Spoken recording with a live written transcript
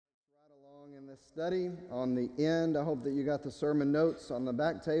study on the end. I hope that you got the sermon notes on the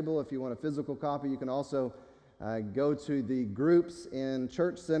back table. If you want a physical copy, you can also go to the groups in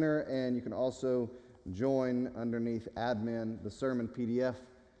Church Center, and you can also join underneath admin the sermon PDF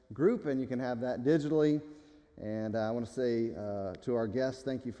group, and you can have that digitally. And I want to say to our guests,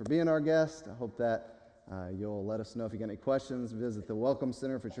 thank you for being our guest. I hope that you'll let us know if you got any questions. Visit the Welcome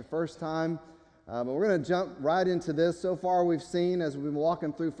Center if it's your first time. But we're going to jump right into this. So far we've seen, as we've been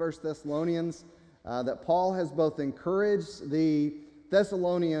walking through 1 Thessalonians, that Paul has both encouraged the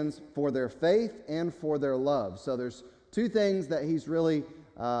Thessalonians for their faith and for their love. So there's two things that he's really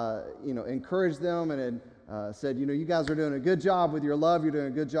encouraged them and said, you guys are doing a good job with your love, you're doing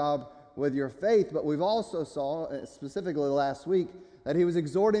a good job with your faith. But we've also saw, specifically last week, that he was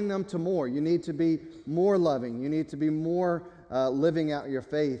exhorting them to more. You need to be more loving. You need to be more living out your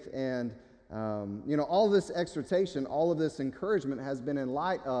faith. And all this exhortation, all of this encouragement has been in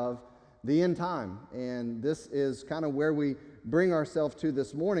light of the end time. And this is kind of where we bring ourselves to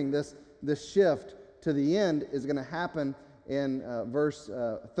this morning. This shift to the end is going to happen in verse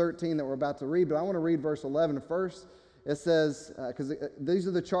 13 that we're about to read. But I want to read verse 11 first. It says, because these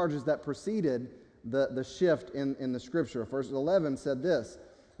are the charges that preceded the shift in the Scripture. Verse 11 said this,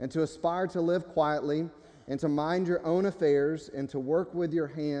 "And to aspire to live quietly, and to mind your own affairs, and to work with your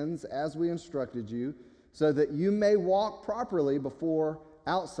hands as we instructed you, so that you may walk properly before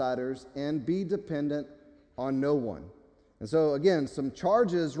outsiders and be dependent on no one." And so again, some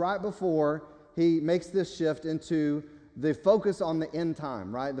charges right before he makes this shift into the focus on the end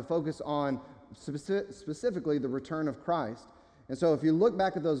time, right? The focus on specifically the return of Christ. And so if you look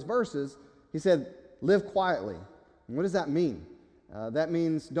back at those verses, he said, live quietly. And what does that mean? That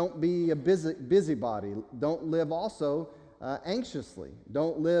means don't be a busybody. Don't live also anxiously.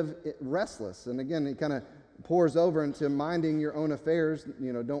 Don't live restless. And again, it kind of pours over into minding your own affairs.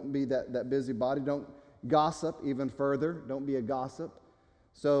 Don't be that busybody. Don't gossip even further. Don't be a gossip.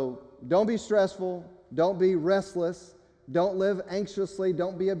 So don't be stressful. Don't be restless. Don't live anxiously.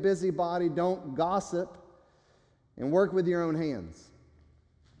 Don't be a busybody. Don't gossip. And work with your own hands.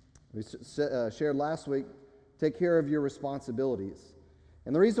 We shared last week, take care of your responsibilities.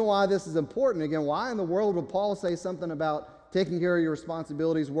 And the reason why this is important, again, why in the world would Paul say something about taking care of your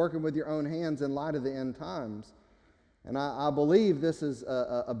responsibilities, working with your own hands in light of the end times? And I believe this is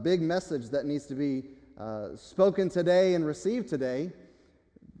a big message that needs to be spoken today and received today.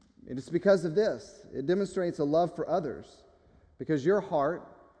 It is because of this. It demonstrates a love for others. Because your heart,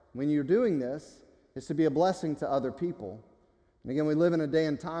 when you're doing this, is to be a blessing to other people. And again, we live in a day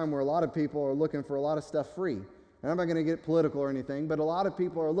and time where a lot of people are looking for a lot of stuff free. And I'm not going to get political or anything, but a lot of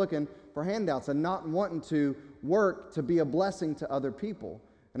people are looking for handouts and not wanting to work to be a blessing to other people.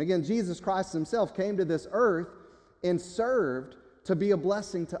 And again, Jesus Christ himself came to this earth and served to be a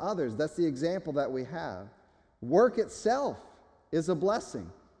blessing to others. That's the example that we have. Work itself is a blessing.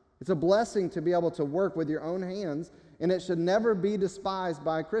 It's a blessing to be able to work with your own hands, and it should never be despised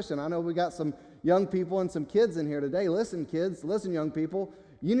by a Christian. I know we got some young people and some kids in here today. Listen, kids, listen, young people.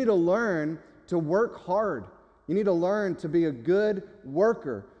 You need to learn to work hard. You need to learn to be a good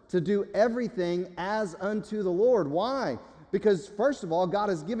worker, to do everything as unto the Lord. Why? Because first of all, God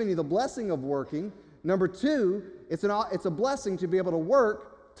has given you the blessing of working. Number two, it's a blessing to be able to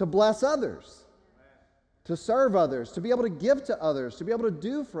work to bless others, to serve others, to be able to give to others, to be able to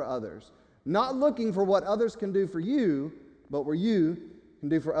do for others. Not looking for what others can do for you, but what you can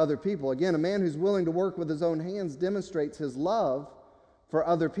do for other people. Again, a man who's willing to work with his own hands demonstrates his love for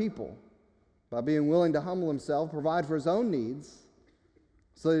other people by being willing to humble himself, provide for his own needs,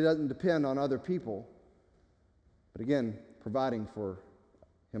 so that he doesn't depend on other people. But again, providing for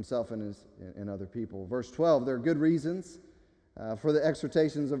himself and other people. Verse 12, there are good reasons for the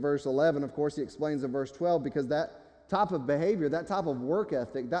exhortations of verse 11. Of course, he explains in verse 12, because that type of behavior, that type of work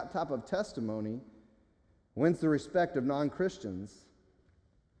ethic, that type of testimony wins the respect of non-Christians.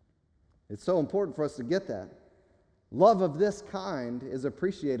 It's so important for us to get that. Love of this kind is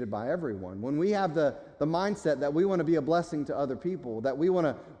appreciated by everyone. When we have the mindset that we want to be a blessing to other people, that we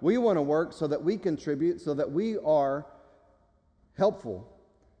want to work so that we contribute, so that we are helpful.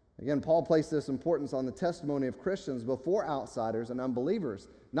 Again, Paul placed this importance on the testimony of Christians before outsiders and unbelievers,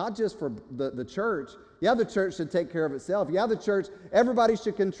 not just for the church. Yeah, the church should take care of itself. Yeah, the church, everybody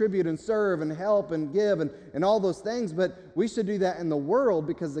should contribute and serve and help and give and all those things, but we should do that in the world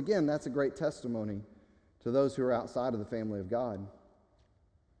because, again, that's a great testimony to those who are outside of the family of God.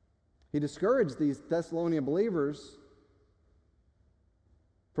 He discouraged these Thessalonian believers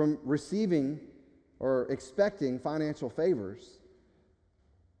from receiving or expecting financial favors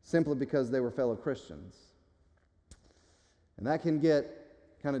simply because they were fellow Christians. And that can get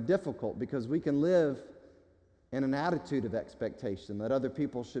kind of difficult because we can live in an attitude of expectation that other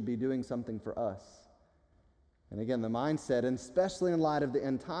people should be doing something for us. And again, the mindset, and especially in light of the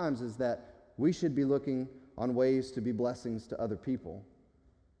end times, is that we should be looking on ways to be blessings to other people.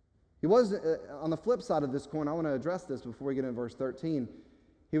 He was, on the flip side of this coin, I want to address this before we get into verse 13.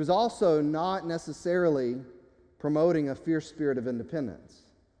 He was also not necessarily promoting a fierce spirit of independence.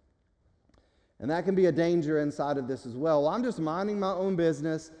 And that can be a danger inside of this as well. Well, I'm just minding my own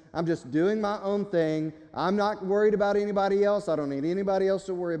business. I'm just doing my own thing. I'm not worried about anybody else. I don't need anybody else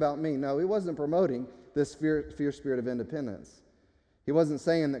to worry about me. No, he wasn't promoting this fierce spirit of independence. He wasn't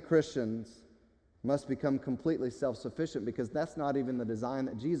saying that Christians must become completely self-sufficient, because that's not even the design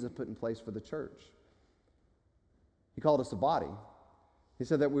that Jesus put in place for the church. He called us a body. He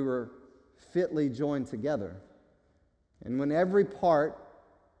said that we were fitly joined together. And when every part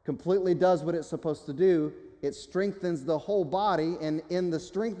completely does what it's supposed to do, it strengthens the whole body, and in the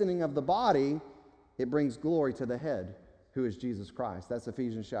strengthening of the body, it brings glory to the head, who is Jesus Christ. That's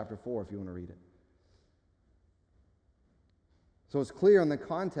Ephesians chapter 4, if you want to read it. So it's clear in the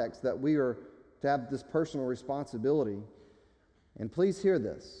context that we are to have this personal responsibility. And please hear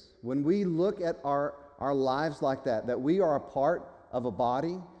this. When we look at our lives like that we are a part of a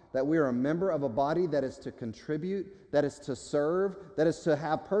body, that we are a member of a body that is to contribute, that is to serve, that is to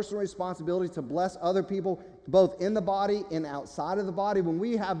have personal responsibility to bless other people, both in the body and outside of the body. When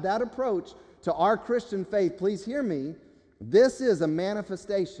we have that approach to our Christian faith, please hear me, this is a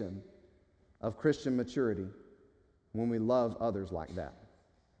manifestation of Christian maturity when we love others like that.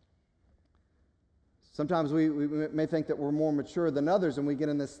 Sometimes we may think that we're more mature than others, and we get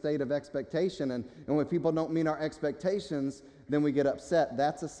in this state of expectation, and when people don't meet our expectations, then we get upset.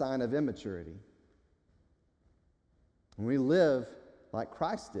 That's a sign of immaturity. When we live like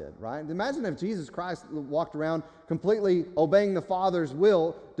Christ did, right? Imagine if Jesus Christ walked around completely obeying the Father's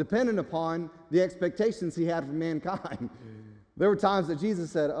will, dependent upon the expectations he had for mankind. There were times that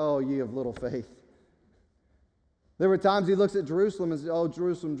Jesus said, "Oh, ye of little faith." There were times he looks at Jerusalem and says, "Oh,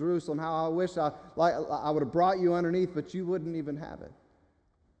 Jerusalem, Jerusalem, how I wish I would have brought you underneath, but you wouldn't even have it."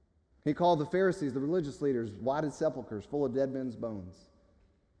 He called the Pharisees, the religious leaders, whited sepulchres full of dead men's bones.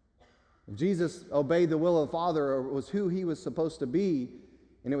 If Jesus obeyed the will of the Father, or was who he was supposed to be,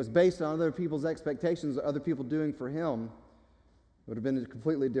 and it was based on other people's expectations or other people doing for him, it would have been a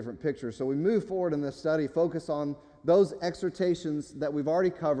completely different picture. So we move forward in this study, focus on those exhortations that we've already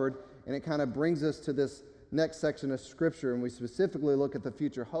covered, and it kind of brings us to this next section of Scripture, and we specifically look at the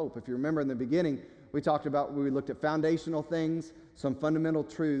future hope. If you remember in the beginning, we looked at foundational things, some fundamental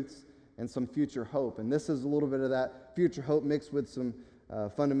truths, and some future hope. And this is a little bit of that future hope mixed with some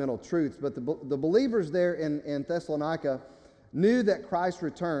fundamental truths. But the believers there in Thessalonica knew that Christ's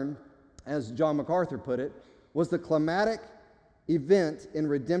return, as John MacArthur put it, was the climatic event in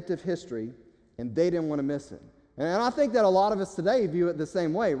redemptive history, and they didn't want to miss it. And I think that a lot of us today view it the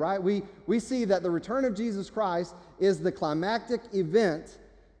same way, right? We see that the return of Jesus Christ is the climactic event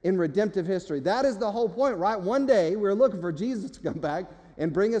in redemptive history. That is the whole point, right? One day we're looking for Jesus to come back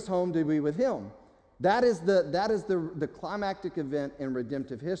and bring us home to be with him. That is the climactic event in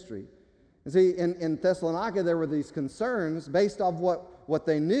redemptive history. And see, in Thessalonica, there were these concerns based off what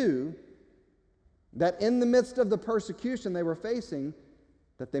they knew, that in the midst of the persecution they were facing,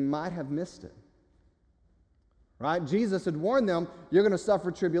 that they might have missed it. Right? Jesus had warned them, you're going to suffer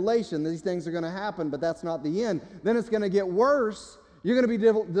tribulation. These things are going to happen, but that's not the end. Then it's going to get worse. You're going to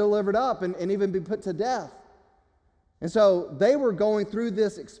be delivered up and even be put to death. And so they were going through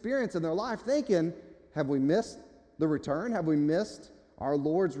this experience in their life thinking, have we missed the return? Have we missed our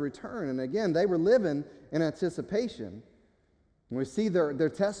Lord's return? And again, they were living in anticipation. And we see their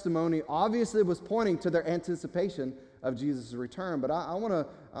testimony obviously was pointing to their anticipation of Jesus' return. But I want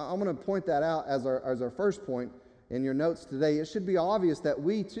to point that out as our first point in your notes today. It should be obvious that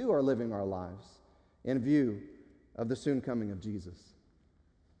we too are living our lives in view of the soon coming of Jesus.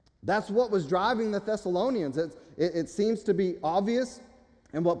 That's what was driving the Thessalonians. It seems to be obvious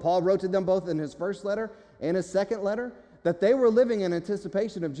in what Paul wrote to them both in his first letter and his second letter, that they were living in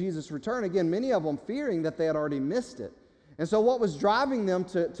anticipation of Jesus' return. Again, many of them fearing that they had already missed it. And so what was driving them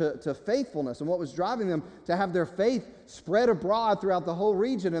to faithfulness, and what was driving them to have their faith spread abroad throughout the whole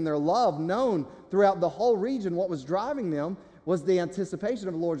region and their love known throughout the whole region, what was driving them was the anticipation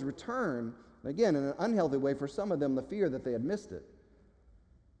of the Lord's return. Again, in an unhealthy way for some of them, the fear that they had missed it.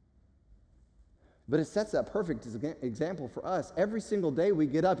 But it sets that perfect example for us. Every single day we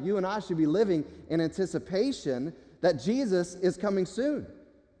get up, you and I should be living in anticipation that Jesus is coming soon.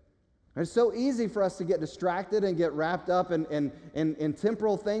 It's so easy for us to get distracted and get wrapped up in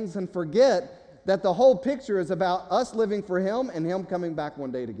temporal things and forget that the whole picture is about us living for Him and Him coming back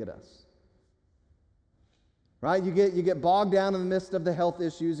one day to get us. Right? You get bogged down in the midst of the health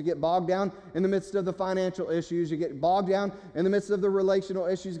issues. You get bogged down in the midst of the financial issues. You get bogged down in the midst of the relational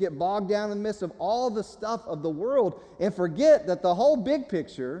issues. You get bogged down in the midst of all the stuff of the world and forget that the whole big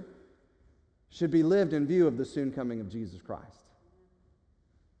picture should be lived in view of the soon coming of Jesus Christ.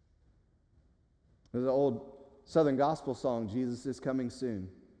 There's an old Southern gospel song, Jesus is coming soon.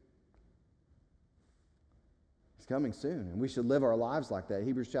 He's coming soon, and we should live our lives like that.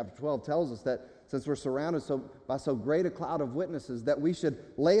 Hebrews chapter 12 tells us that since we're surrounded by so great a cloud of witnesses, that we should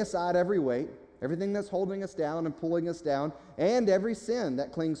lay aside every weight, everything that's holding us down and pulling us down, and every sin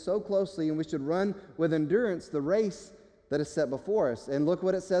that clings so closely, and we should run with endurance the race that is set before us. And look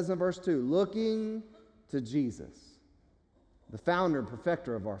what it says in verse 2, looking to Jesus, the founder and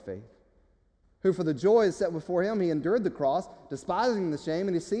perfecter of our faith, who for the joy set before Him, He endured the cross, despising the shame,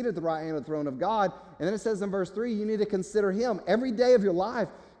 and He's seated at the right hand of the throne of God. And then it says in verse 3, you need to consider Him every day of your life.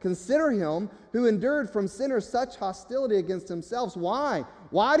 Consider Him who endured from sinners such hostility against Himself. Why?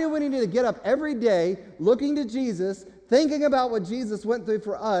 Why do we need to get up every day looking to Jesus, thinking about what Jesus went through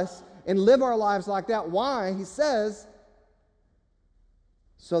for us, and live our lives like that? Why? He says,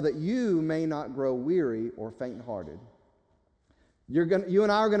 so that you may not grow weary or faint-hearted. You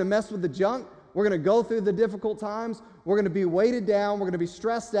and I are going to mess with the junk. We're going to go through the difficult times. We're going to be weighted down. We're going to be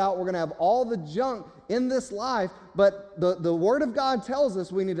stressed out. We're going to have all the junk in this life. But the Word of God tells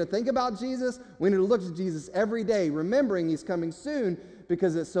us we need to think about Jesus. We need to look to Jesus every day, remembering He's coming soon,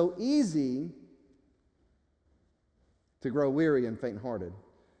 because it's so easy to grow weary and faint-hearted.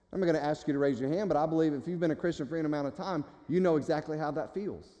 I'm not going to ask you to raise your hand, but I believe if you've been a Christian for any amount of time, you know exactly how that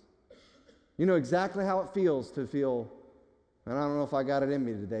feels. You know exactly how it feels to feel, and I don't know if I got it in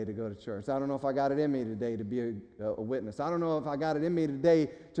me today to go to church. I don't know if I got it in me today to be a witness. I don't know if I got it in me today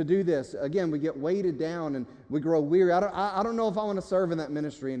to do this. Again, we get weighted down and we grow weary. I don't know if I want to serve in that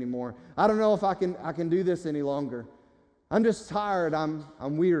ministry anymore. I don't know if I can do this any longer. I'm just tired. I'm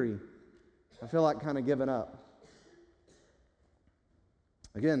weary. I feel like kind of giving up.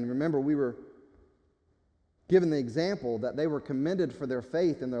 Again, remember we were given the example that they were commended for their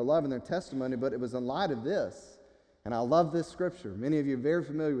faith and their love and their testimony, but it was in light of this. And I love this scripture. Many of you are very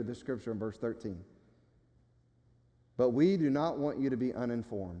familiar with this scripture in verse 13. But we do not want you to be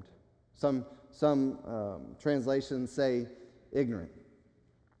uninformed. Some translations say ignorant.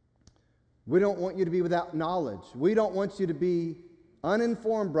 We don't want you to be without knowledge. We don't want you to be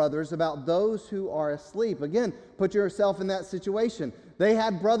uninformed, brothers, about those who are asleep. Again, put yourself in that situation. They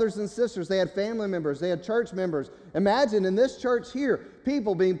had brothers and sisters. They had family members. They had church members. Imagine in this church here,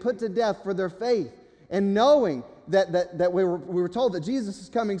 people being put to death for their faith, and knowing that we were told that Jesus is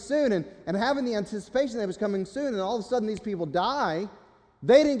coming soon, and having the anticipation that He was coming soon, and all of a sudden these people die.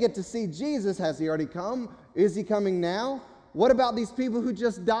 They didn't get to see Jesus. Has He already come? Is He coming now? What about these people who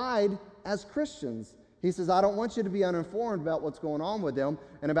just died as Christians? He says, I don't want you to be uninformed about what's going on with them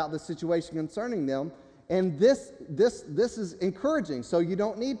and about the situation concerning them. And this is encouraging. So you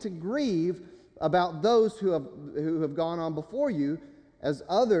don't need to grieve about those who have gone on before you as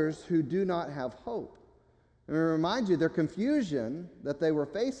others who do not have hope. And I remind you, their confusion that they were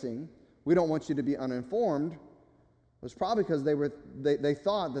facing, we don't want you to be uninformed, was probably because they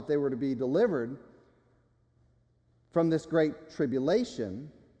thought that they were to be delivered from this great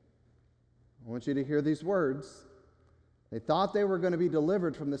tribulation. I want you to hear these words. They thought they were going to be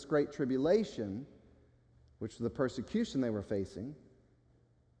delivered from this great tribulation, which was the persecution they were facing,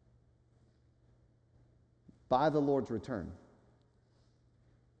 by the Lord's return.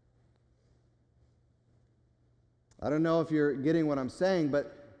 I don't know if you're getting what I'm saying,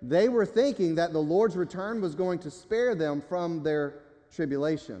 but they were thinking that the Lord's return was going to spare them from their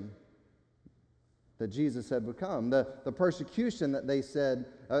tribulation that Jesus had become, the persecution that they said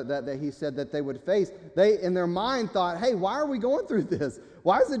that He said that they would face. They, in their mind, thought, "Hey, why are we going through this?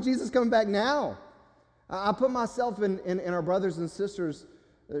 Why isn't Jesus coming back now?" I put myself in our brothers and sisters'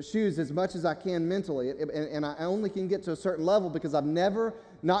 shoes as much as I can mentally, and I only can get to a certain level because I've never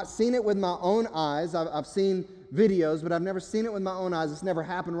not seen it with my own eyes. I've seen videos, but I've never seen it with my own eyes. It's never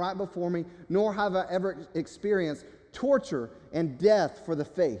happened right before me, nor have I ever experienced torture and death for the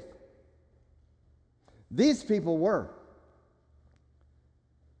faith. These people were.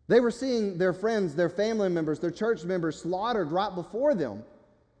 They were seeing their friends, their family members, their church members slaughtered right before them,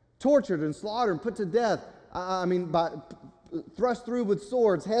 tortured and slaughtered and put to death. Thrust through with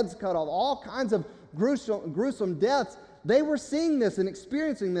swords, heads cut off, all kinds of gruesome deaths. They were seeing this and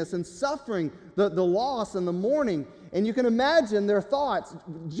experiencing this and suffering the loss and the mourning. And you can imagine their thoughts.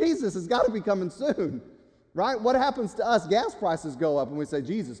 Jesus has got to be coming soon, right? What happens to us? Gas prices go up and we say,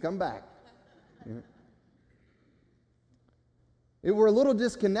 Jesus, come back. We're a little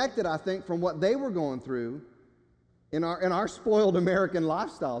disconnected, I think, from what they were going through in our spoiled American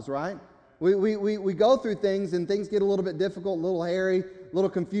lifestyles, right? We go through things and things get a little bit difficult, a little hairy, a little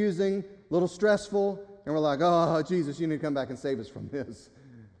confusing, a little stressful, and we're like, oh, Jesus, you need to come back and save us from this.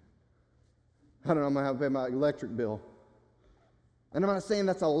 I don't know, I'm going to have to pay my electric bill. And I'm not saying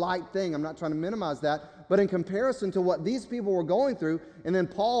that's a light thing. I'm not trying to minimize that. But in comparison to what these people were going through, and then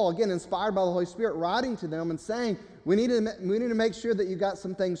Paul, again, inspired by the Holy Spirit, writing to them and saying, we need to make sure that you got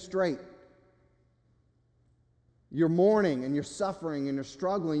some things straight. You're mourning and you're suffering and you're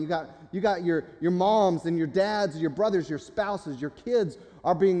struggling. You got your moms and your dads, your brothers, your spouses, your kids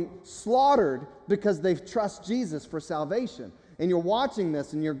are being slaughtered because they trust Jesus for salvation. And you're watching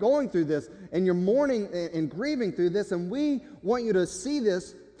this and you're going through this and you're mourning and grieving through this, and we want you to see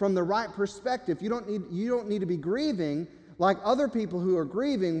this from the right perspective. You don't need to be grieving like other people who are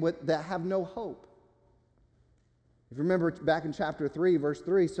grieving that have no hope. If you remember back in chapter 3, verse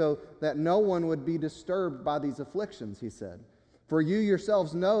 3, so that no one would be disturbed by these afflictions, he said. For you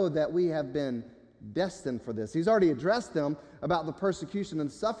yourselves know that we have been destined for this. He's already addressed them about the persecution and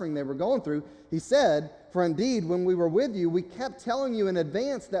suffering they were going through. He said, for indeed, when we were with you, we kept telling you in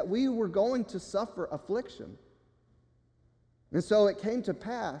advance that we were going to suffer affliction. And so it came to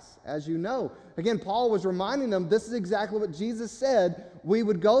pass, as you know. Again, Paul was reminding them this is exactly what Jesus said we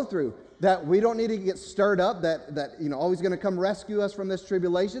would go through. That we don't need to get stirred up, that oh, he's going to come rescue us from this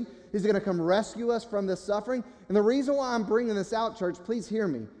tribulation. He's going to come rescue us from this suffering. And the reason why I'm bringing this out, church, please hear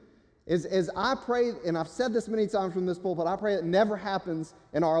me, is I pray, and I've said this many times from this pulpit, I pray it never happens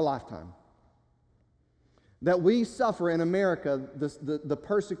in our lifetime. That we suffer in America the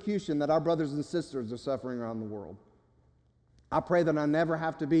persecution that our brothers and sisters are suffering around the world. I pray that I never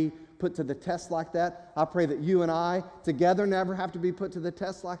have to be put to the test like that. I pray that you and I together never have to be put to the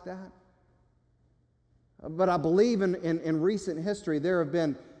test like that. But I believe in recent history there have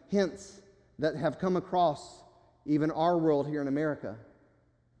been hints that have come across even our world here in America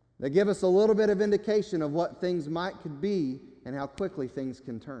that give us a little bit of indication of what things could be and how quickly things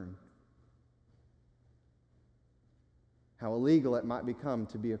can turn. How illegal it might become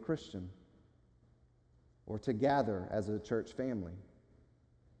to be a Christian or to gather as a church family.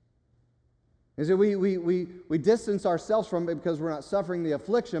 Is that we distance ourselves from it because we're not suffering the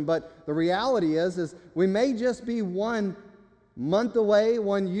affliction, but the reality is we may just be 1 month away,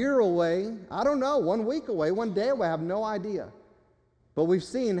 1 year away, I don't know, 1 week away, 1 day away, I have no idea. But we've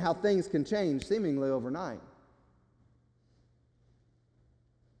seen how things can change seemingly overnight.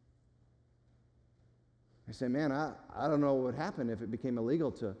 I say, man, I don't know what would happen if it became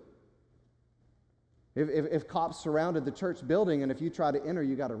illegal to... If cops surrounded the church building and if you tried to enter,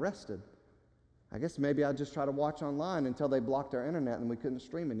 you got arrested. I guess maybe I'd just try to watch online until they blocked our internet and we couldn't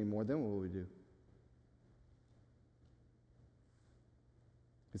stream anymore. Then what would we do?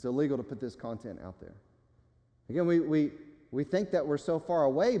 It's illegal to put this content out there. Again, we think that we're so far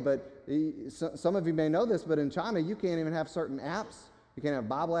away, but some of you may know this, but in China, you can't even have certain apps. You can't have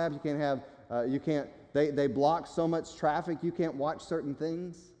Bible apps. You can't have, they block so much traffic, you can't watch certain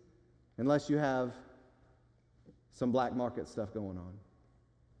things unless you have some black market stuff going on.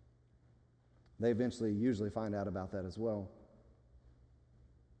 They usually find out about that as well.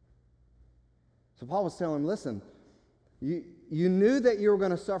 So Paul was telling him, listen, you knew that you were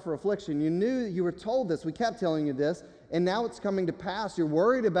going to suffer affliction. You knew, you were told this. We kept telling you this, and now it's coming to pass. You're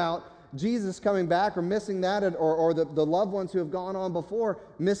worried about Jesus coming back or missing that, or the loved ones who have gone on before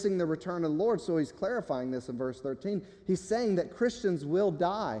missing the return of the Lord. So he's clarifying this in verse 13. He's saying that Christians will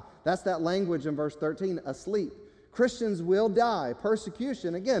die. That's that language in verse 13, asleep. Christians will die.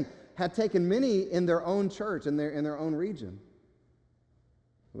 Persecution, again, had taken many in their own church, in their own region.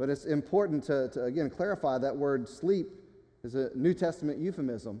 But it's important to again, clarify that word sleep is a New Testament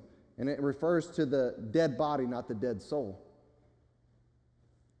euphemism, and it refers to the dead body, not the dead soul.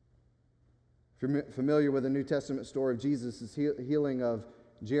 If you're familiar with the New Testament story of Jesus' healing of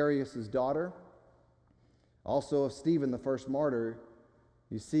Jairus' daughter, also of Stephen, the first martyr,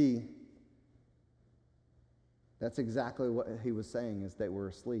 you see that's exactly what he was saying, is they were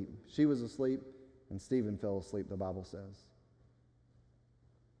asleep. She was asleep, and Stephen fell asleep, the Bible says.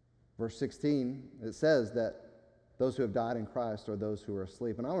 Verse 16, it says that those who have died in Christ are those who are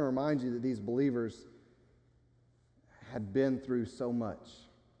asleep. And I want to remind you that these believers had been through so much.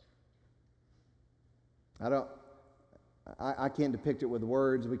 I can't depict it with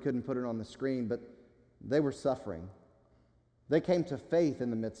words. We couldn't put it on the screen, but they were suffering. They came to faith in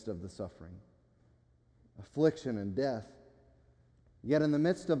the midst of the suffering, affliction and death. Yet in the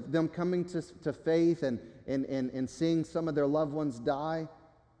midst of them coming to faith and seeing some of their loved ones die,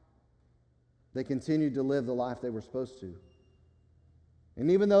 They continued to live the life they were supposed to.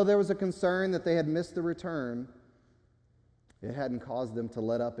 And even though there was a concern that they had missed the return, it hadn't caused them to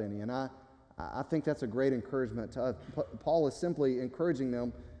let up any. And I think that's a great encouragement to us. Paul is simply encouraging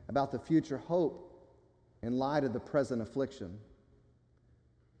them about the future hope in light of the present affliction.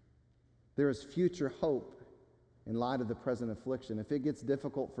 There is future hope in light of the present affliction. If it gets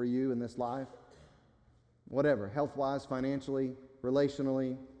difficult for you in this life, whatever, health-wise, financially,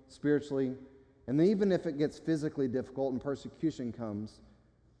 relationally, spiritually, and even if it gets physically difficult and persecution comes,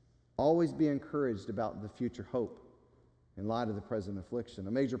 always be encouraged about the future hope in light of the present affliction.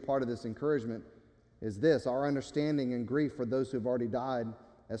 A major part of this encouragement is this: our understanding and grief for those who have already died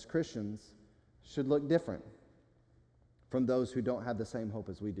as Christians should look different from those who don't have the same hope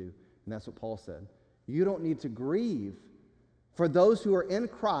as we do. And that's what Paul said. You don't need to grieve for those who are in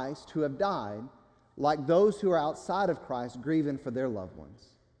Christ who have died like those who are outside of Christ grieving for their loved ones.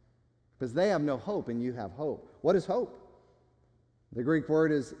 Because they have no hope and you have hope. What is hope? The Greek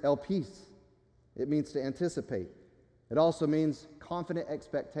word is elpis. It means to anticipate. It also means confident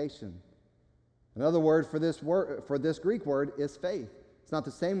expectation. Another word for this Greek word is faith. It's not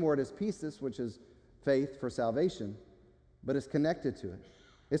the same word as pistis, which is faith for salvation, but it's connected to it.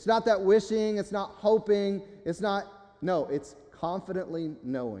 It's not that wishing, it's not hoping, it's confidently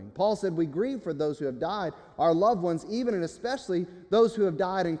knowing. Paul said we grieve for those who have died, our loved ones, even and especially those who have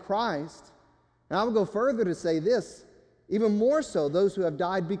died in Christ. And I will go further to say this, even more so those who have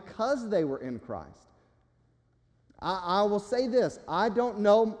died because they were in Christ. I will say this, I don't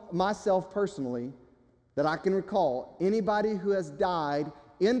know myself personally that I can recall anybody who has died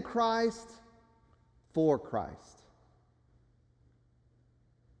in Christ for Christ.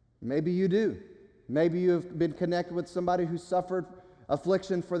 Maybe you do. Maybe you have been connected with somebody who suffered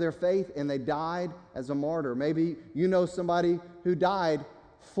affliction for their faith and they died as a martyr. Maybe you know somebody who died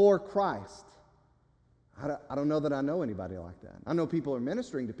for Christ. I don't know that I know anybody like that. I know people are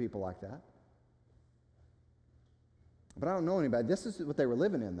ministering to people like that. But I don't know anybody. This is what they were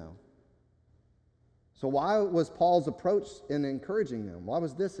living in, though. So why was Paul's approach in encouraging them? Why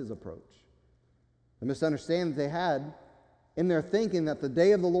was this his approach? The misunderstanding that they had in their thinking that the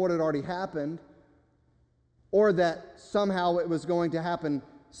day of the Lord had already happened, or that somehow it was going to happen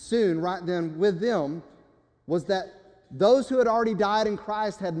soon, right then with them, was that those who had already died in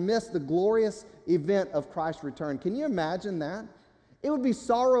Christ had missed the glorious event of Christ's return. Can you imagine that? It would be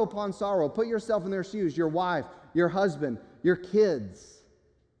sorrow upon sorrow. Put yourself in their shoes, your wife, your husband, your kids,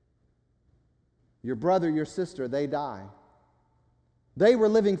 your brother, your sister, they die. They were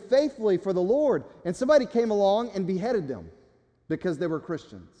living faithfully for the Lord, and somebody came along and beheaded them because they were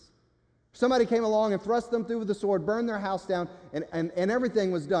Christians. Somebody came along and thrust them through with the sword, burned their house down, and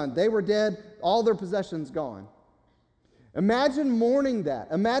everything was done. They were dead, all their possessions gone. Imagine mourning that.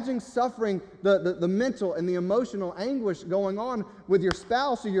 Imagine suffering the mental and the emotional anguish going on with your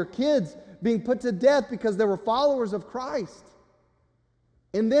spouse or your kids being put to death because they were followers of Christ.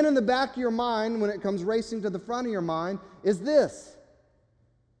 And then in the back of your mind, when it comes racing to the front of your mind, is this: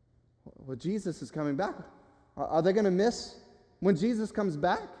 well, Jesus is coming back. Are they going to miss when Jesus comes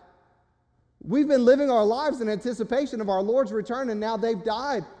back? We've been living our lives in anticipation of our Lord's return, and now they've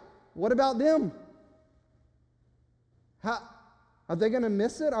died. What about them? Are they going to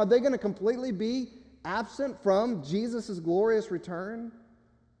miss it? Are they going to completely be absent from Jesus' glorious return?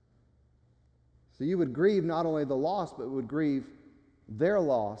 So you would grieve not only the loss, but would grieve their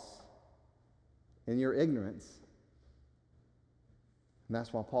loss in your ignorance. And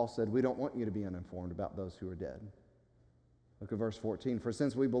that's why Paul said, we don't want you to be uninformed about those who are dead. Look at verse 14. For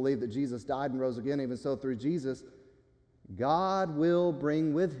since we believe that Jesus died and rose again, even so through Jesus, God will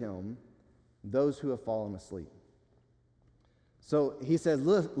bring with him those who have fallen asleep. So he says,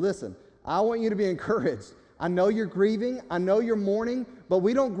 listen, I want you to be encouraged. I know you're grieving. I know you're mourning, but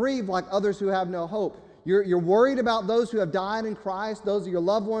we don't grieve like others who have no hope. You're worried about those who have died in Christ, those are your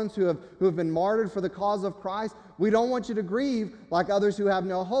loved ones who have been martyred for the cause of Christ. We don't want you to grieve like others who have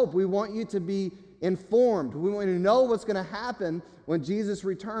no hope. We want you to be informed. We want you to know what's going to happen when Jesus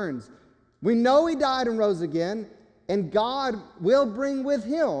returns. We know he died and rose again, and God will bring with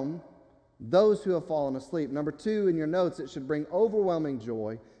him those who have fallen asleep. Number 2, in your notes, it should bring overwhelming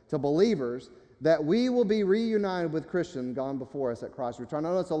joy to believers that we will be reunited with Christians gone before us at Christ's return. I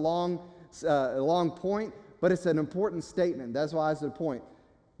know it's a long point, but it's an important statement. That's why it's the point.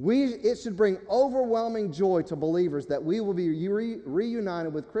 It should bring overwhelming joy to believers that we will be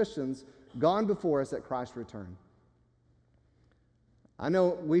reunited with Christians gone before us at Christ's return. I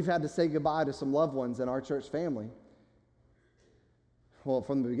know we've had to say goodbye to some loved ones in our church family. Well,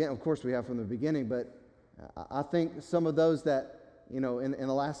 from the beginning, of course we have from the beginning, but I think some of those that in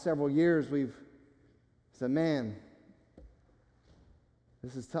the last several years, we've said, man,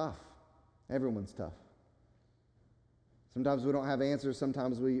 this is tough. Everyone's tough. Sometimes we don't have answers.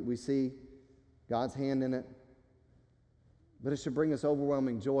 Sometimes we see God's hand in it. But it should bring us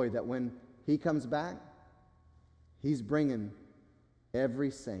overwhelming joy that when He comes back, He's bringing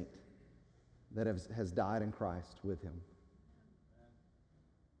every saint that has died in Christ with Him.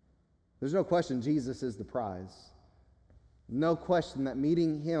 There's no question Jesus is the prize. No question that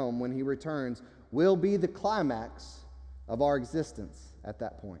meeting Him when He returns will be the climax of our existence at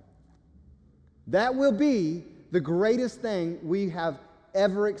that point. That will be the greatest thing we have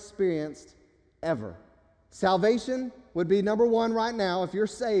ever experienced, ever. Salvation would be number one right now. If you're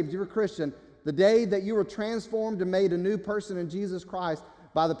saved, you're a Christian, the day that you were transformed and made a new person in Jesus Christ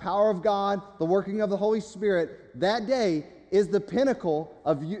by the power of God, the working of the Holy Spirit, that day is the pinnacle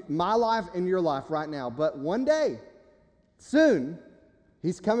of my life and your life right now. But one day, soon,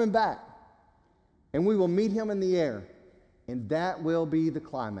 He's coming back, and we will meet Him in the air, and that will be the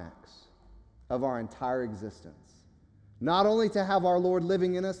climax of our entire existence. Not only to have our Lord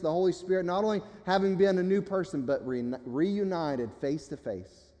living in us, the Holy Spirit, not only having been a new person, but reunited face to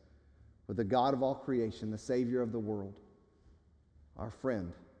face with the God of all creation, the Savior of the world, our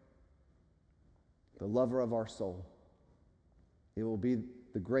friend, the lover of our soul. It will be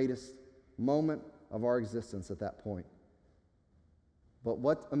the greatest moment of our existence at that point. But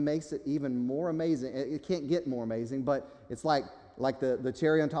what makes it even more amazing, it can't get more amazing, but it's like the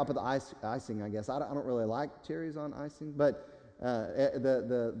cherry on top of the icing, I guess. I don't really like cherries on icing, but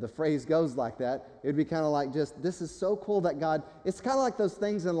the phrase goes like that. It would be kind of like just, this is so cool that God, it's kind of like those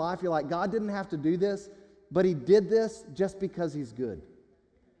things in life, you're like, God didn't have to do this, but He did this just because He's good.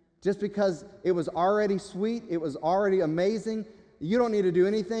 Just because it was already sweet, it was already amazing. You don't need to do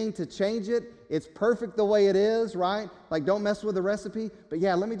anything to change it. It's perfect the way it is, right? Like, don't mess with the recipe. But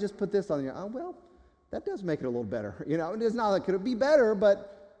yeah, let me just put this on you. Oh, well, that does make it a little better. It's not like, could it be better,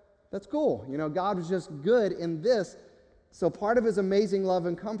 but that's cool. God was just good in this. So part of His amazing love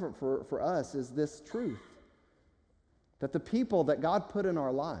and comfort for us is this truth, that the people that God put in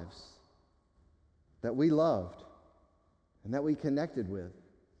our lives, that we loved and that we connected with,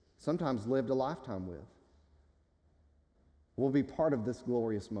 sometimes lived a lifetime with, will be part of this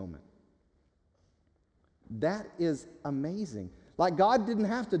glorious moment. That is amazing. Like, God didn't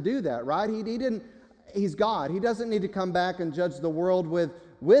have to do that, right? He didn't. He's God. He doesn't need to come back and judge the world with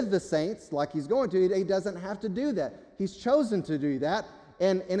the saints like He's going to. He doesn't have to do that. He's chosen to do that.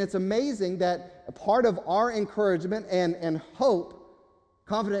 And it's amazing that a part of our encouragement and hope,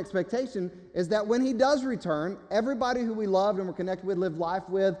 confident expectation, is that when He does return, everybody who we loved and were connected with, lived life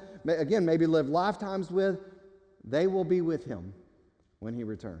with, again, maybe lived lifetimes with, they will be with Him when He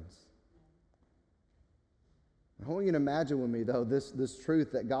returns. I want you to imagine with me, though, this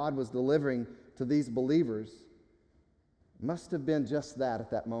truth that God was delivering to these believers must have been just that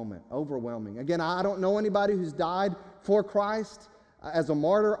at that moment, overwhelming. Again, I don't know anybody who's died for Christ as a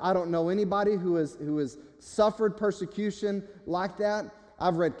martyr. I don't know anybody who has suffered persecution like that.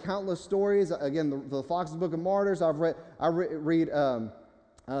 I've read countless stories. Again, the Fox's Book of Martyrs. I read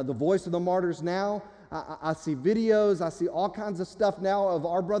The Voice of the Martyrs now. I see videos. I see all kinds of stuff now of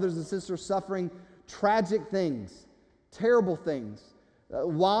our brothers and sisters suffering tragic things, terrible things.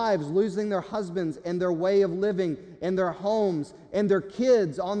 Wives losing their husbands and their way of living and their homes and their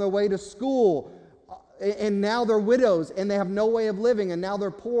kids on their way to school. And now they're widows and they have no way of living, and now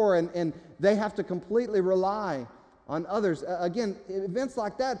they're poor and they have to completely rely on others. Again, events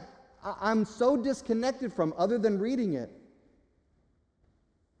like that, I'm so disconnected from other than reading it.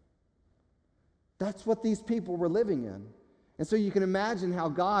 That's what these people were living in. And so you can imagine how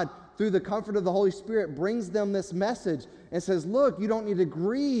God, through the comfort of the Holy Spirit, brings them this message and says, look, you don't need to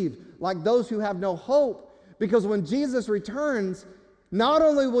grieve like those who have no hope, because when Jesus returns, not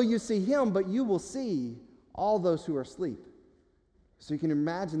only will you see Him, but you will see all those who are asleep. So you can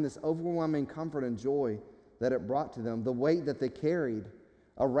imagine this overwhelming comfort and joy that it brought to them, the weight that they carried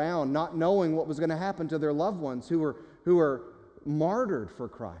around, not knowing what was going to happen to their loved ones who were martyred for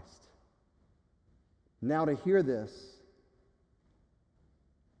Christ. Now to hear this,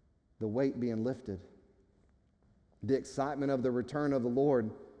 the weight being lifted, the excitement of the return of the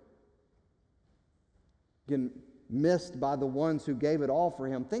Lord, again, missed by the ones who gave it all for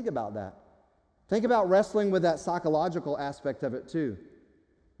Him. Think about that. Think about wrestling with that psychological aspect of it too,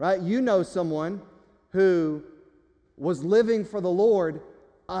 right? You know someone who was living for the Lord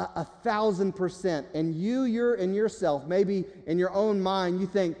 1,000%, and you're in yourself, maybe in your own mind, you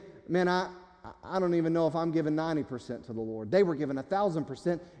think, man, I don't even know if I'm giving 90% to the Lord. They were given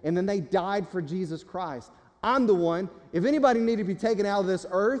 1,000%, and then they died for Jesus Christ. I'm the one. If anybody needed to be taken out of this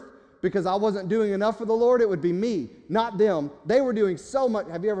earth because I wasn't doing enough for the Lord, it would be me, not them. They were doing so much.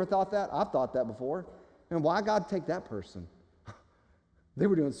 Have you ever thought that? I've thought that before. And why God take that person? They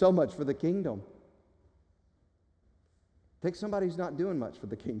were doing so much for the kingdom. Take somebody who's not doing much for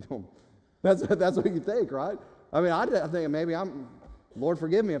the kingdom. That's what you think, right? I mean, I think maybe Lord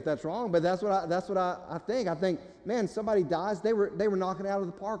forgive me if that's wrong, but that's what I think. I think, man, somebody dies, they were knocking it out of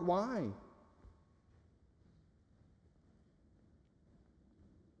the park. Why?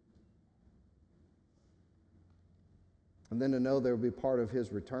 And then to know there will be part of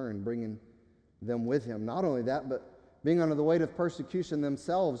his return, bringing them with him. Not only that, but being under the weight of persecution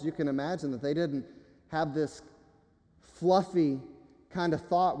themselves, you can imagine that they didn't have this fluffy kind of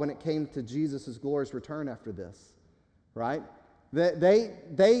thought when it came to Jesus' glorious return after this, right?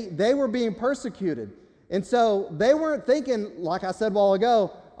 They were being persecuted. And so they weren't thinking, like I said a while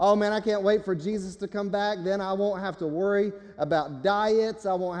ago, oh man, I can't wait for Jesus to come back. Then I won't have to worry about diets.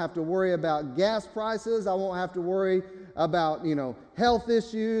 I won't have to worry about gas prices. I won't have to worry about, health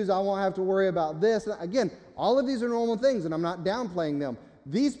issues. I won't have to worry about this. Again, all of these are normal things, and I'm not downplaying them.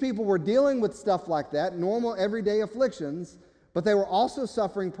 These people were dealing with stuff like that, normal everyday afflictions, but they were also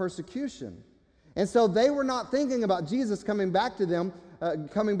suffering persecution. And so they were not thinking about Jesus coming back to them,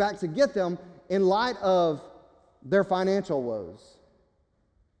 coming back to get them in light of their financial woes.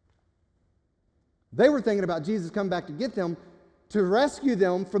 They were thinking about Jesus coming back to get them, to rescue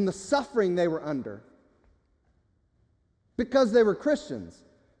them from the suffering they were under. Because they were Christians.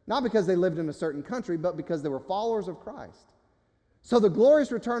 Not because they lived in a certain country, but because they were followers of Christ. So the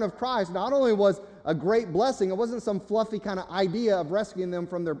glorious return of Christ not only was a great blessing, it wasn't some fluffy kind of idea of rescuing them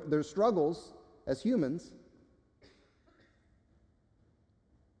from their struggles as humans.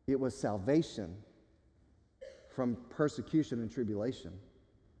 It was salvation from persecution and tribulation.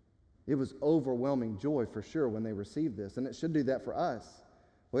 It was overwhelming joy for sure when they received this, and it should do that for us.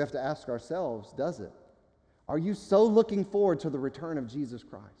 We have to ask ourselves, does it? Are you so looking forward to the return of Jesus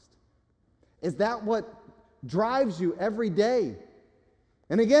Christ? Is that what drives you every day?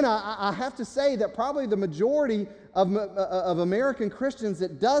 And again, I have to say that probably the majority of American Christians,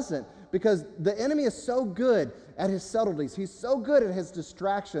 it doesn't, because the enemy is so good at his subtleties. He's so good at his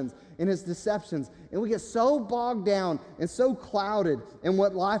distractions and his deceptions. And we get so bogged down and so clouded in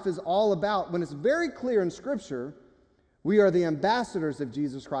what life is all about when it's very clear in Scripture. We are the ambassadors of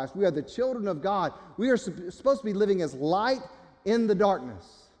Jesus Christ. We are the children of God. We are supposed to be living as light in the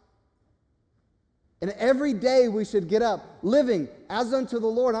darkness. And every day we should get up living as unto the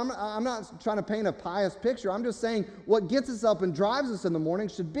Lord. I'm not trying to paint a pious picture. I'm just saying what gets us up and drives us in the morning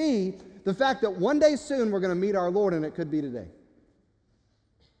should be the fact that one day soon we're going to meet our Lord, and it could be today.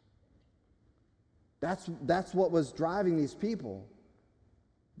 That's what was driving these people.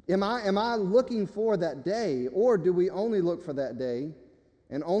 Am I looking for that day, or do we only look for that day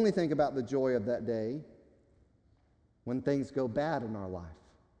and only think about the joy of that day when things go bad in our life?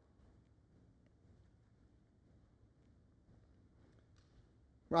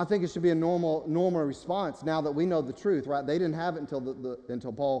 Well, I think it should be a normal response now that we know the truth, right? They didn't have it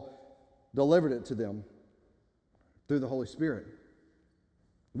until Paul delivered it to them through the Holy Spirit.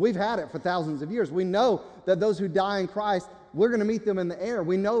 We've had it for thousands of years. We know that those who die in Christ, we're going to meet them in the air.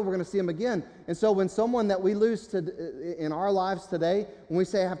 We know we're going to see them again. And so when someone that we lose in our lives today, when we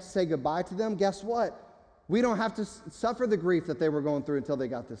have to say goodbye to them, guess what? We don't have to suffer the grief that they were going through until they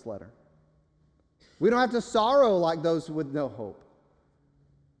got this letter. We don't have to sorrow like those with no hope.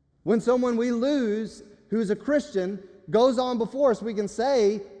 When someone we lose who's a Christian goes on before us, we can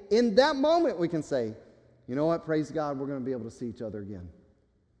say, in that moment we can say, you know what, praise God, we're going to be able to see each other again.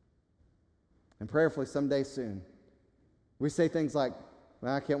 And prayerfully someday soon. We say things like,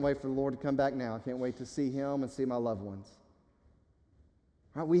 well, I can't wait for the Lord to come back now. I can't wait to see Him and see my loved ones.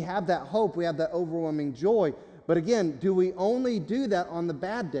 Right? We have that hope. We have that overwhelming joy. But again, do we only do that on the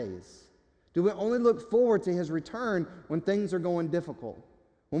bad days? Do we only look forward to His return when things are going difficult?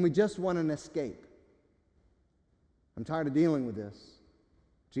 When we just want an escape? I'm tired of dealing with this.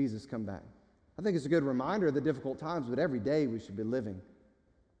 Jesus, come back. I think it's a good reminder of the difficult times, but every day we should be living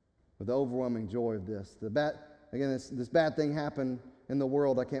with the overwhelming joy of this. This bad thing happened in the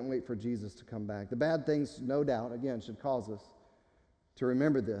world. I can't wait for Jesus to come back. The bad things, no doubt, again, should cause us to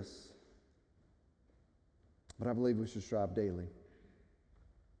remember this. But I believe we should strive daily.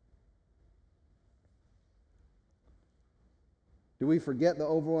 Do we forget the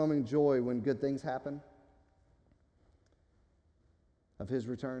overwhelming joy when good things happen of His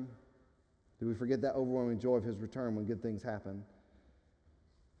return? Do we forget that overwhelming joy of His return when good things happen?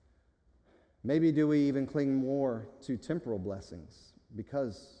 Maybe do we even cling more to temporal blessings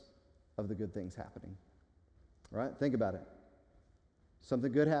because of the good things happening? Right? Think about it.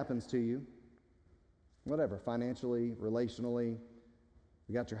 Something good happens to you, whatever, financially, relationally.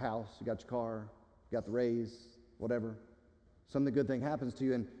 You got your house, you got your car, you got the raise, whatever. Something good thing happens to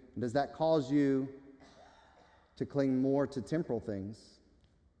you, and does that cause you to cling more to temporal things?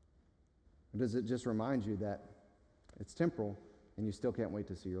 Or does it just remind you that it's temporal and you still can't wait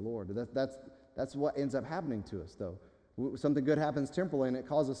to see your Lord? That's what ends up happening to us, though. Something good happens temporally, and it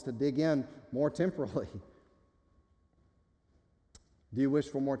causes us to dig in more temporally. Do you wish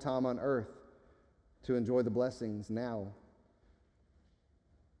for more time on earth to enjoy the blessings now?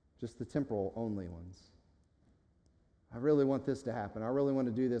 Just the temporal only ones. I really want this to happen. I really want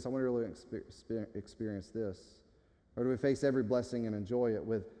to do this. I want to really experience this. Or do we face every blessing and enjoy it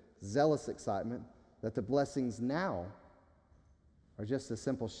with zealous excitement that the blessings now are just a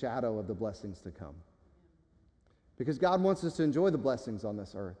simple shadow of the blessings to come? Because God wants us to enjoy the blessings on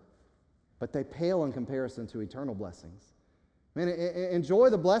this earth, but they pale in comparison to eternal blessings. Man, enjoy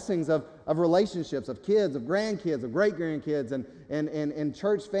the blessings of relationships, of kids, of grandkids, of great-grandkids, and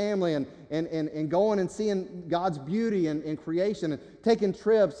church family, and going and seeing God's beauty in creation, and taking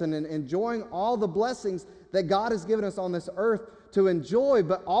trips, and enjoying all the blessings that God has given us on this earth to enjoy,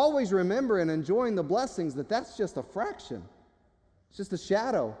 but always remember in enjoying the blessings that that's just a fraction. It's just a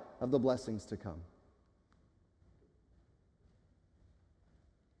shadow of the blessings to come.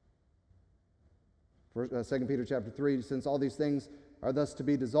 2 Peter chapter 3, since all these things are thus to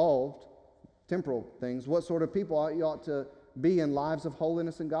be dissolved, temporal things, what sort of people you ought to be in lives of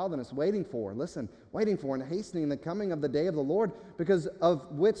holiness and godliness, waiting for and hastening the coming of the day of the Lord, because of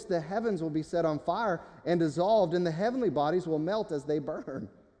which the heavens will be set on fire and dissolved, and the heavenly bodies will melt as they burn.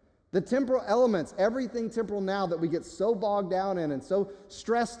 The temporal elements, everything temporal now that we get so bogged down in and so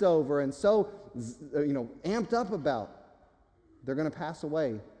stressed over and so amped up about, they're going to pass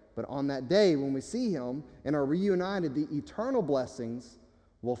away. But on that day, when we see Him and are reunited, the eternal blessings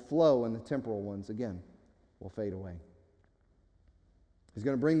will flow and the temporal ones, again, will fade away. He's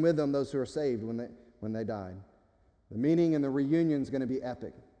going to bring with them those who are saved when they died. The meeting and the reunion is going to be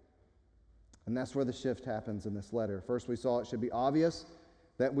epic. And that's where the shift happens in this letter. First, we saw it should be obvious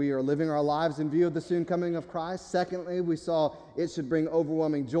that we are living our lives in view of the soon coming of Christ. Secondly, we saw it should bring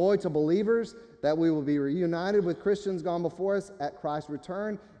overwhelming joy to believers that we will be reunited with Christians gone before us at Christ's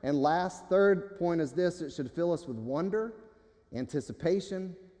return. And last, third point is this: it should fill us with wonder,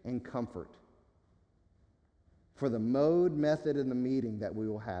 anticipation, and comfort for the mode, method, and the meeting that we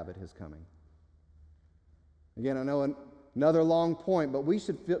will have at His coming. Again, I know another long point, but we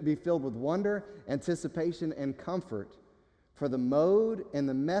should be filled with wonder, anticipation, and comfort for the mode and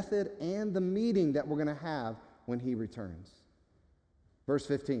the method and the meeting that we're going to have when He returns. Verse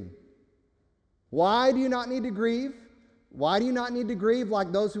 15. Why do you not need to grieve? Why do you not need to grieve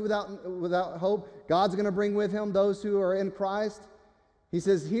like those who without hope? God's going to bring with Him those who are in Christ. He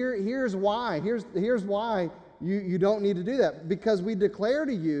says, here's why. Here's why you don't need to do that. Because we declare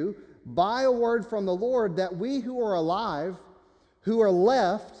to you by a word from the Lord that we who are alive, who are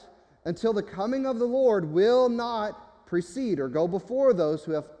left until the coming of the Lord, will not precede or go before those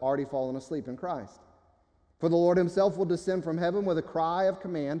who have already fallen asleep in Christ. For the Lord Himself will descend from heaven with a cry of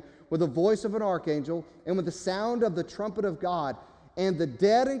command, with the voice of an archangel, and with the sound of the trumpet of God. And the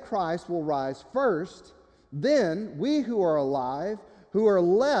dead in Christ will rise first. Then we who are alive, who are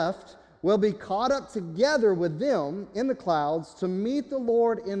left, will be caught up together with them in the clouds to meet the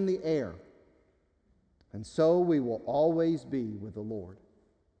Lord in the air. And so we will always be with the Lord.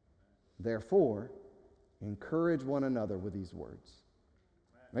 Therefore, encourage one another with these words.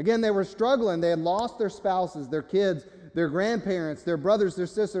 Again, they were struggling. They had lost their spouses, their kids, their grandparents, their brothers, their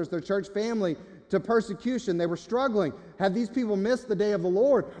sisters, their church family to persecution. They were struggling. Have these people missed the day of the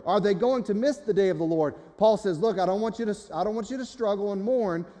Lord? Are they going to miss the day of the Lord? Paul says, look, I don't want you to struggle and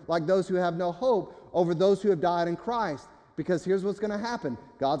mourn like those who have no hope over those who have died in Christ. Because here's what's going to happen.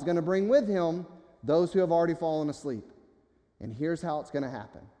 God's going to bring with Him those who have already fallen asleep. And here's how it's going to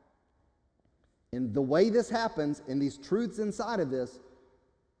happen. And the way this happens, and these truths inside of this,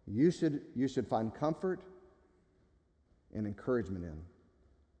 you should find comfort and encouragement in.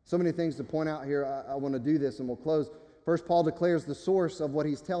 So many things to point out here. I want to do this and we'll close. First, Paul declares the source of what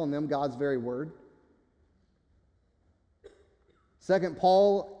he's telling them, God's very word. Second,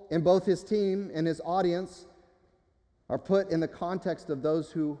 Paul and both his team and his audience are put in the context of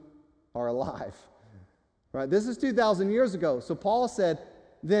those who are alive. Right? This is 2,000 years ago. So Paul said,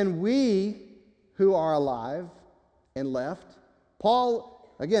 then we who are alive and left.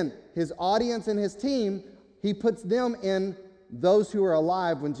 Paul, again, his audience and his team, he puts them in those who are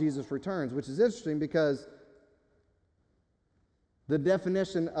alive when Jesus returns, which is interesting because the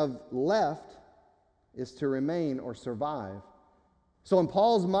definition of left is to remain or survive. So in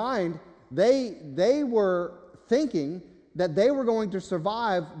Paul's mind, they were thinking that they were going to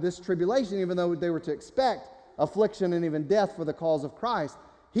survive this tribulation, even though they were to expect affliction and even death for the cause of Christ.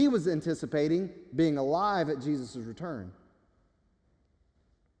 He was anticipating being alive at Jesus' return.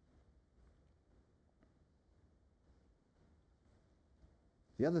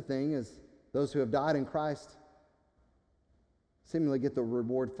 The other thing is those who have died in Christ seemingly get the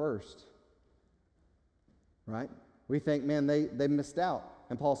reward first. Right? We think, man, they missed out.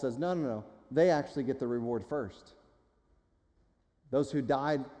 And Paul says, no. They actually get the reward first. Those who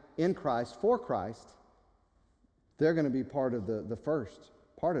died in Christ, for Christ, they're going to be part of the first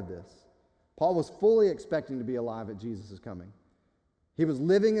part of this. Paul was fully expecting to be alive at Jesus' coming. He was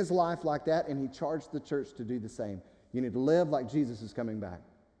living his life like that, and he charged the church to do the same. You need to live like Jesus is coming back.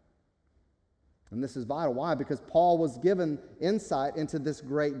 And this is vital. Why? Because Paul was given insight into this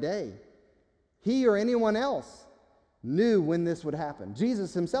great day. He or anyone else knew when this would happen.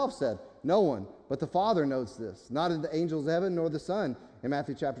 Jesus himself said, no one but the Father knows this, not the angels of heaven nor the Son, in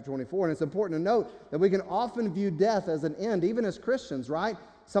Matthew chapter 24. And it's important to note that we can often view death as an end, even as Christians, right?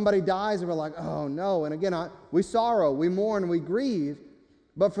 Somebody dies and we're like, oh no. And again, we sorrow, we mourn, we grieve.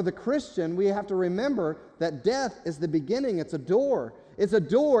 But for the Christian, we have to remember that death is the beginning. It's a door. It's a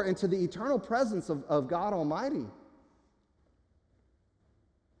door into the eternal presence of God Almighty.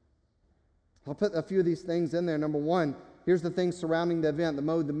 I'll put a few of these things in there. Number one, here's the things surrounding the event, the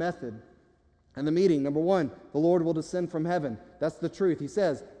mode, the method, and the meeting. Number one, the Lord will descend from heaven. That's the truth. He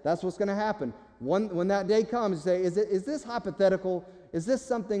says that's what's going to happen. When that day comes, you say, is this hypothetical? Is this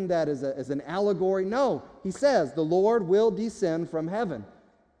something that is an allegory? No. He says the Lord will descend from heaven.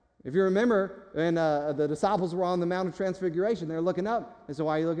 If you remember, when the disciples were on the Mount of Transfiguration, they were looking up. They said,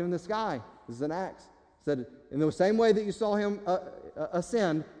 why are you looking in the sky? This is an Acts. He said, in the same way that you saw him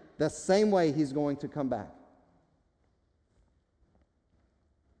ascend, the same way he's going to come back.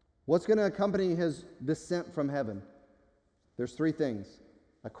 What's going to accompany his descent from heaven? There's three things: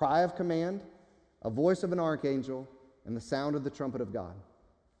 a cry of command, a voice of an archangel, and the sound of the trumpet of God.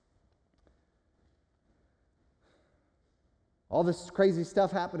 All this crazy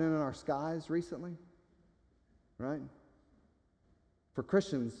stuff happening in our skies recently, right? For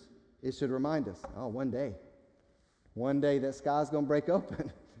Christians, it should remind us, one day that sky's going to break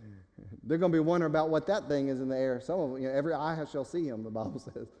open. They're going to be wondering about what that thing is in the air. Some of them, every eye shall see him, the Bible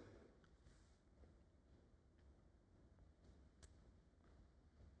says.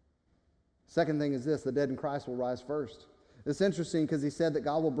 Second thing is this: the dead in Christ will rise first. It's interesting because he said that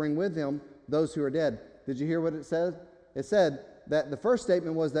God will bring with him those who are dead. Did you hear what it said? It said that the first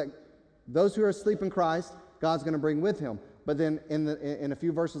statement was that those who are asleep in Christ, God's going to bring with him. But then in a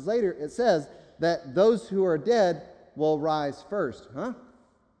few verses later, it says that those who are dead will rise first. Huh?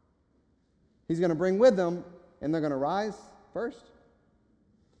 He's going to bring with them, and they're going to rise first.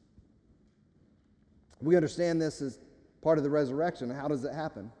 We understand this as part of the resurrection. How does it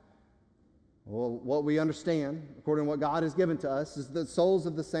happen? Well, what we understand, according to what God has given to us, is the souls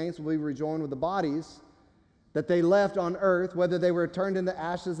of the saints will be rejoined with the bodies that they left on earth, whether they were turned into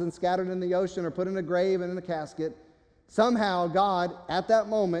ashes and scattered in the ocean or put in a grave and in a casket. Somehow God, at that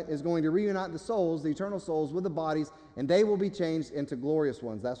moment, is going to reunite the souls, the eternal souls, with the bodies, and they will be changed into glorious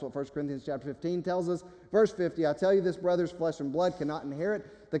ones. That's what 1 Corinthians chapter 15 tells us. Verse 50, I tell you this, brothers, flesh and blood cannot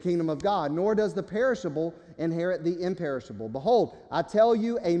inherit the kingdom of God, nor does the perishable inherit the imperishable. Behold, I tell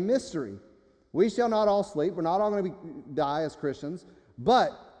you a mystery. We shall not all sleep. We're not all going to die as Christians,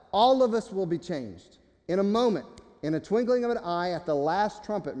 but all of us will be changed in a moment, in a twinkling of an eye, at the last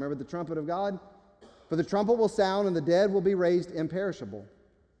trumpet. Remember the trumpet of God? For the trumpet will sound, and the dead will be raised imperishable,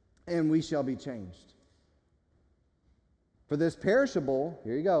 and we shall be changed. For this perishable,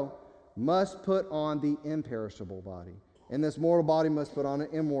 here you go, must put on the imperishable body, and this mortal body must put on an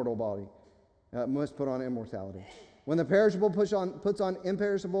immortal body, must put on immortality. When the perishable puts on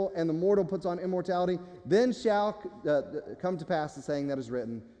imperishable, and the mortal puts on immortality, then shall come to pass the saying that is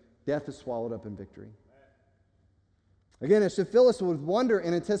written, death is swallowed up in victory. Again, it should fill us with wonder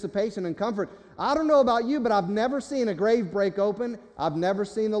and anticipation and comfort. I don't know about you, but I've never seen a grave break open. I've never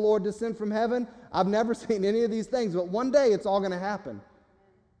seen the Lord descend from heaven. I've never seen any of these things, but one day it's all going to happen.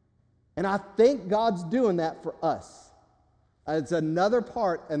 And I think God's doing that for us. It's another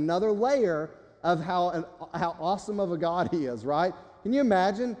part, another layer of how awesome of a God He is, right? Can you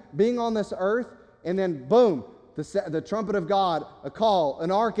imagine being on this earth and then boom, the trumpet of God, a call, an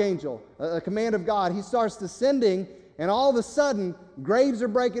archangel, a command of God, He starts descending, and all of a sudden graves are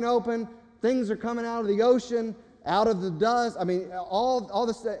breaking open, things are coming out of the ocean, out of the dust. I mean, all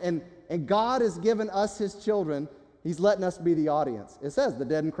this, and God has given us His children He's letting us be the audience. It says the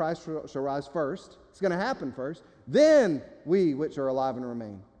dead in Christ shall rise first. It's going to happen first. Then we which are alive and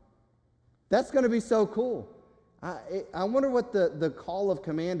remain. That's going to be so cool. I wonder what the call of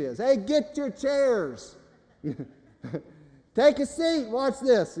command is. Hey, get your chairs. Take a seat. Watch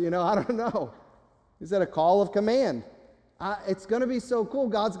this. I don't know. Is that a call of command? It's going to be so cool.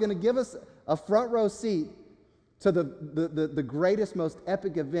 God's going to give us a front row seat to the greatest, most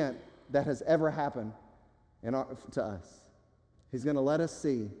epic event that has ever happened to us. He's going to let us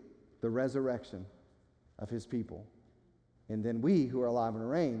see the resurrection of his people. And then we who are alive and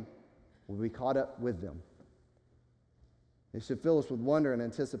remain will be caught up with them. It should fill us with wonder and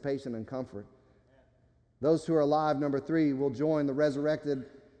anticipation and comfort. Those who are alive, number 3, will join the resurrected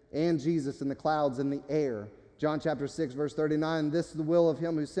and Jesus in the clouds in the air. John chapter 6, verse 39, this is the will of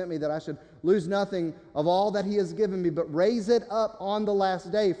him who sent me, that I should lose nothing of all that he has given me, but raise it up on the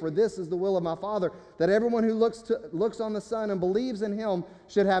last day. For this is the will of my Father, that everyone who looks on the Son and believes in him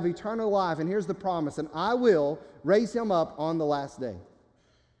should have eternal life. And here's the promise, and I will raise him up on the last day.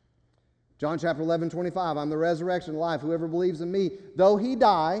 John chapter 11, 25, I'm the resurrection and life. Whoever believes in me, though he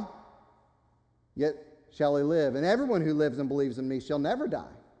die, yet shall he live. And everyone who lives and believes in me shall never die.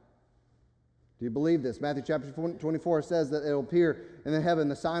 Do you believe this? Matthew chapter 24 says that it will appear in the heaven,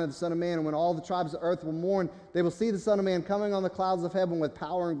 the sign of the Son of Man, and when all the tribes of earth will mourn, they will see the Son of Man coming on the clouds of heaven with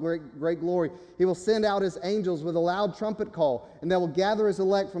power and great glory. He will send out his angels with a loud trumpet call, and they will gather his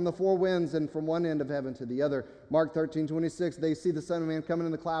elect from the four winds and from one end of heaven to the other. Mark 13:26, they see the Son of Man coming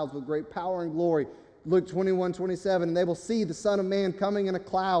in the clouds with great power and glory. Luke 21:27, and they will see the Son of Man coming in a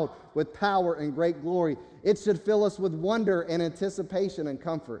cloud with power and great glory. It should fill us with wonder and anticipation and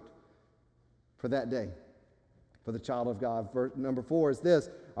comfort for that day, for the child of God. Verse number 4 is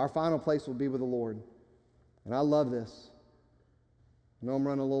this: our final place will be with the Lord. And I love this. I know I'm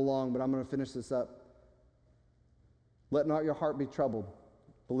running a little long, but I'm going to finish this up. Let not your heart be troubled.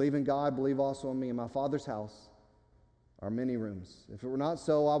 Believe in God, believe also in me. In my Father's house are many rooms. If it were not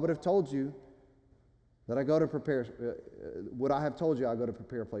so, I would have told you that I go to prepare. Would I have told you I go to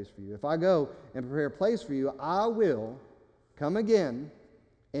prepare a place for you? If I go and prepare a place for you, I will come again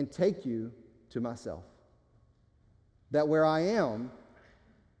and take you to myself, that where I am,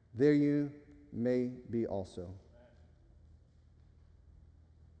 there you may be also.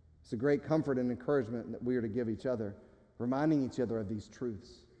 It's a great comfort and encouragement that we are to give each other, reminding each other of these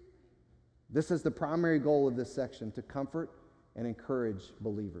truths. This is the primary goal of this section, to comfort and encourage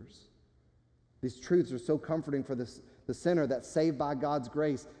believers. These truths are so comforting for the sinner that's saved by God's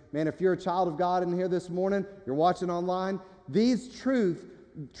grace. Man, if you're a child of God in here this morning, you're watching online, these truths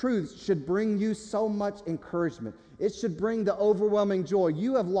should bring you so much encouragement. It should bring the overwhelming joy.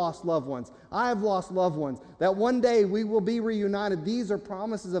 You have lost loved ones. I have lost loved ones. That one day we will be reunited. These are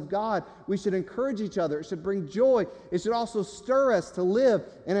promises of God. We should encourage each other. It should bring joy. It should also stir us to live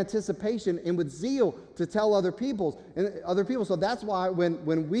in anticipation and with zeal to tell other people. So that's why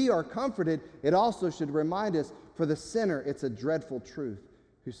when we are comforted, it also should remind us, for the sinner, it's a dreadful truth,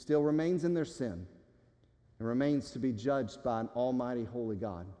 who still remains in their sin and remains to be judged by an almighty holy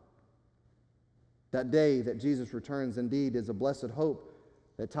God. That day that Jesus returns indeed is a blessed hope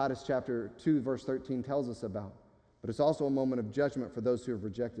that Titus chapter 2 verse 13 tells us about. But it's also a moment of judgment for those who have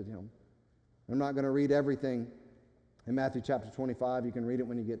rejected him. I'm not going to read everything in Matthew chapter 25. You can read it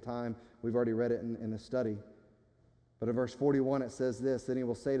when you get time. We've already read it in the study. But in verse 41 it says this: then he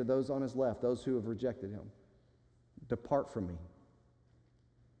will say to those on his left, those who have rejected him, depart from me,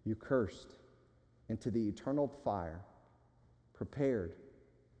 you cursed, into the eternal fire prepared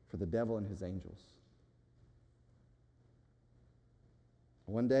for the devil and his angels.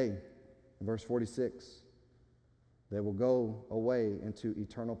 One day, in verse 46, they will go away into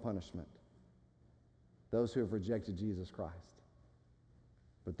eternal punishment, those who have rejected Jesus Christ.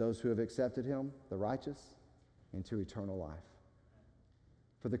 But those who have accepted him, the righteous, into eternal life.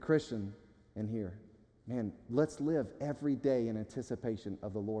 For the Christian in here, man, let's live every day in anticipation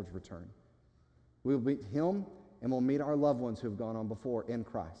of the Lord's return. We will meet him and we'll meet our loved ones who have gone on before in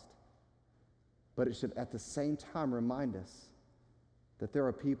Christ. But it should at the same time remind us that there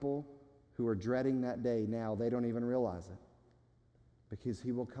are people who are dreading that day now. They don't even realize it, because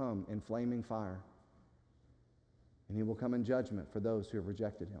he will come in flaming fire, and he will come in judgment for those who have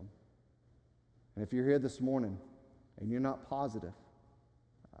rejected him. And if you're here this morning and you're not positive,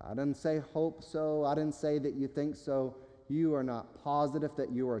 I didn't say hope so, I didn't say that you think so, you are not positive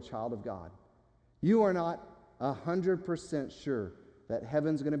that you are a child of God. You are not 100% sure that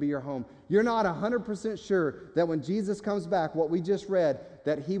heaven's going to be your home. You're not 100% sure that when Jesus comes back, what we just read,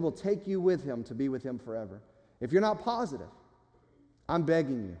 that he will take you with him to be with him forever. If you're not positive, I'm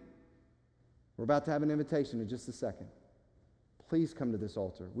begging you, We're about to have an invitation in just a second. Please come to this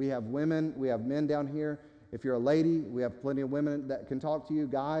altar. We have women, we have men down here. If you're a lady, we have plenty of women that can talk to you.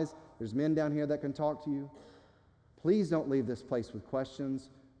 Guys, there's men down here that can talk to you. Please don't leave this place with questions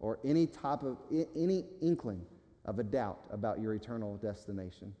or any inkling of a doubt about your eternal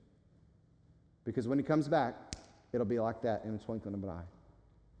destination. Because when he comes back, it'll be like that in a twinkling of an eye.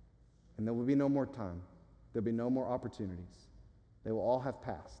 And there will be no more time. There'll be no more opportunities. They will all have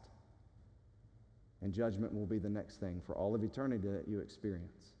passed. And judgment will be the next thing for all of eternity that you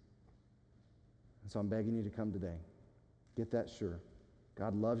experience. And so I'm begging you to come today. Get that sure.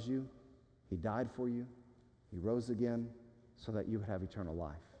 God loves you. He died for you. He rose again so that you would have eternal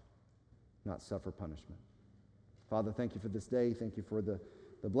life, not suffer punishment. Father, thank you for this day. Thank you for the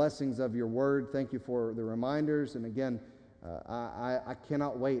blessings of your word. Thank you for the reminders. And again, I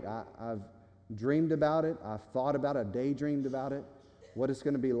cannot wait. I've dreamed about it. I've thought about it. I daydreamed about it. What it's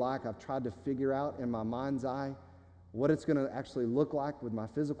going to be like. I've tried to figure out in my mind's eye what it's going to actually look like with my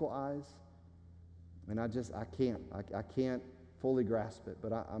physical eyes. And I can't fully grasp it.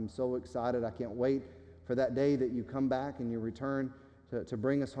 But I'm so excited. I can't wait for that day that you come back and you return to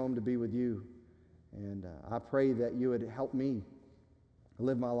bring us home to be with you. And I pray that you would help me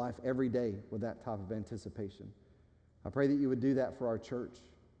live my life every day with that type of anticipation. I pray that you would do that for our church.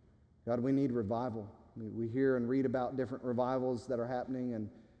 God, we need revival. We hear and read about different revivals that are happening, and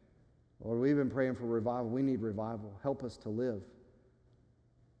Lord, we've been praying for revival. We need revival. Help us to live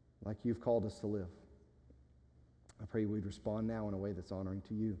like you've called us to live. I pray we'd respond now in a way that's honoring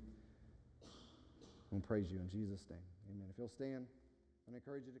to you. And praise you in Jesus' name. Amen. If you'll stand, I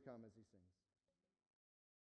encourage you to come as he sings.